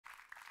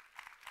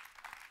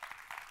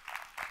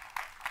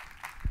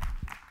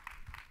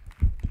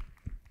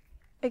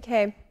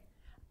Okay,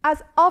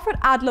 as Alfred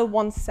Adler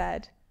once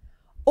said,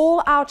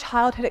 all our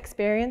childhood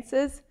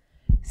experiences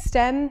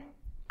stem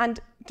and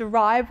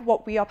derive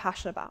what we are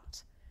passionate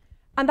about.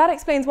 And that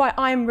explains why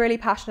I'm really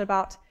passionate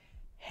about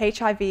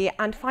HIV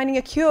and finding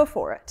a cure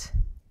for it.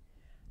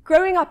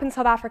 Growing up in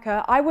South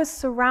Africa, I was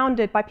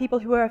surrounded by people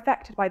who were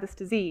affected by this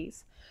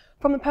disease.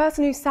 From the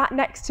person who sat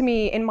next to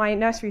me in my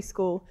nursery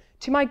school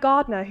to my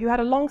gardener who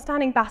had a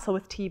long-standing battle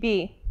with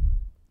TB.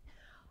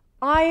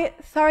 I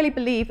thoroughly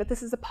believe that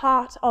this is a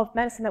part of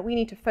medicine that we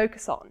need to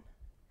focus on.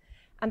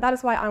 And that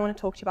is why I want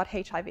to talk to you about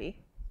HIV.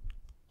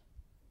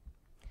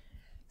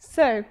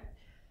 So,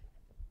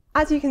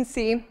 as you can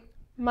see,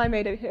 my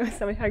maid over here was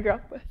someone who I grew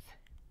up with.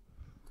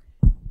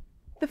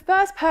 The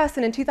first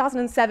person in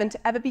 2007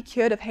 to ever be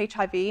cured of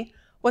HIV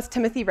was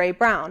Timothy Ray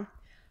Brown.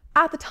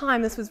 At the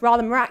time, this was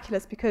rather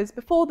miraculous because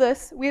before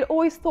this, we had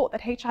always thought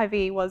that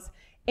HIV was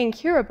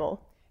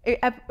incurable.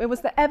 It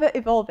was the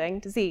ever-evolving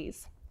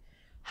disease.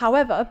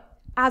 However,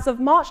 as of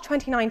March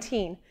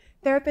 2019,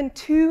 there have been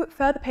 2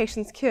 further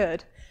patients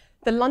cured,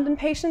 the London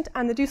patient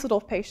and the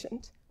Dusseldorf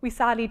patient. We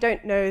sadly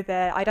don't know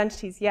their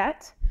identities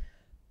yet,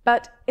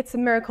 but it's a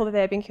miracle that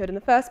they have been cured in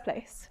the first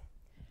place.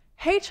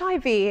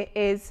 HIV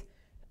is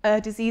a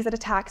disease that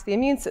attacks the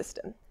immune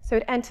system, so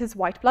it enters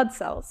white blood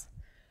cells.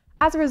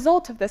 As a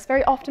result of this,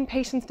 very often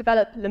patients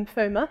develop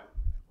lymphoma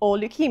or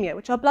leukemia,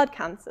 which are blood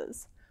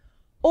cancers.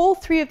 All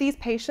 3 of these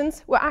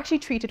patients were actually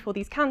treated for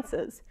these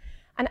cancers,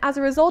 and as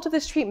a result of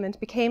this treatment,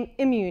 became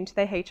immune to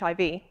their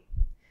HIV.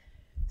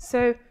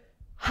 So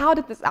how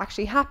did this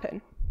actually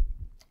happen?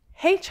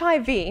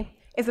 HIV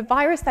is a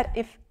virus that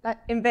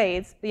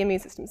invades the immune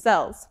system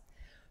cells.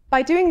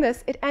 By doing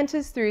this, it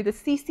enters through the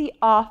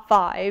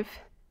CCR5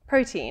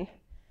 protein.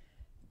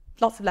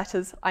 Lots of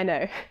letters, I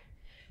know.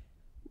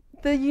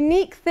 The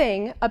unique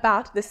thing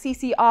about the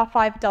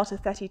CCR5 delta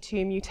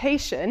 32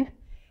 mutation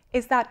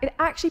is that it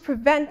actually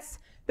prevents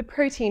the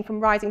protein from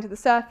rising to the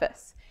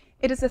surface.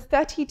 It is a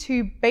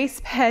 32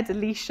 base pair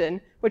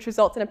deletion, which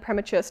results in a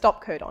premature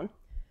stop codon.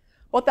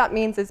 What that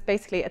means is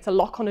basically it's a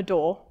lock on a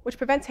door, which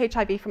prevents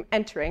HIV from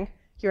entering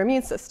your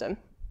immune system.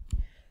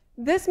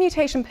 This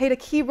mutation played a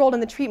key role in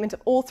the treatment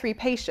of all 3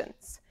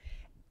 patients.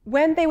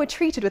 When they were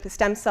treated with a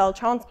stem cell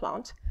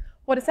transplant,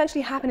 what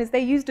essentially happened is they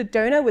used a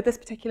donor with this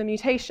particular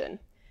mutation.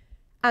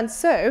 And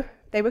so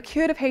they were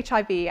cured of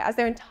HIV as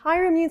their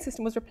entire immune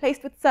system was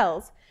replaced with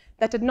cells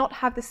that did not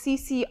have the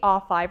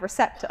CCR5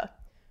 receptor.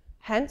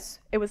 Hence,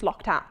 it was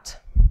locked out.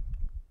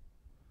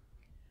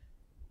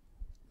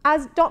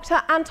 As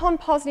Dr. Anton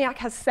Pozniak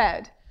has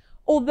said,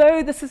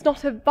 although this is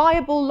not a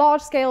viable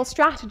large-scale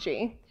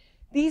strategy,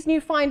 these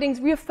new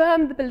findings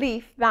reaffirm the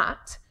belief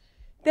that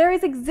there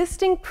is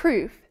existing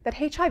proof that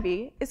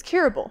HIV is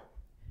curable.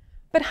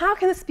 But how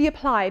can this be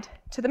applied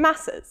to the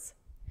masses?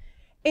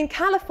 In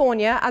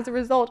California, as a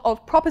result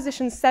of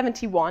Proposition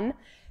 71,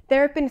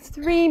 there have been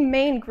 3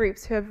 main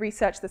groups who have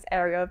researched this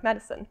area of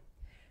medicine.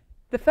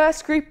 The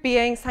first group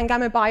being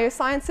Sangamo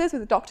Biosciences,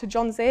 with Dr.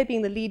 John Zare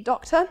being the lead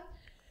doctor.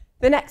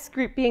 The next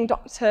group being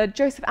Dr.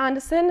 Joseph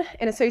Anderson,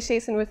 in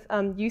association with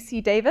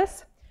UC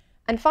Davis.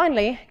 And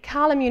finally,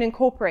 CalImmune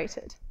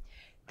Incorporated.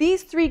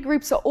 These 3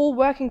 groups are all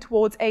working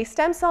towards a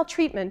stem cell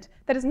treatment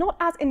that is not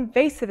as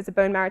invasive as a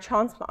bone marrow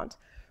transplant,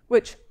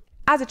 which,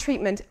 as a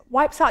treatment,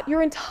 wipes out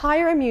your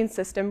entire immune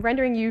system,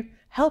 rendering you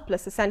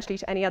helpless, essentially,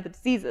 to any other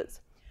diseases.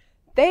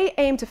 They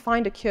aim to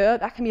find a cure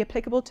that can be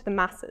applicable to the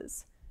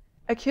masses,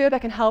 a cure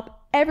that can help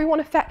everyone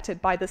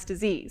affected by this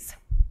disease.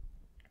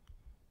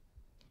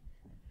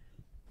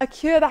 A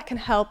cure that can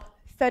help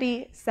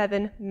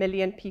 37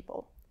 million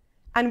people.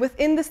 And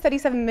within this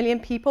 37 million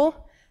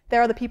people,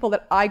 there are the people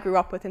that I grew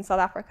up with in South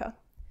Africa.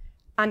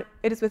 And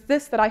it is with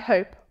this that I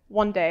hope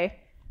one day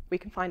we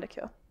can find a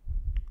cure.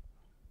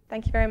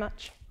 Thank you very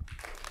much.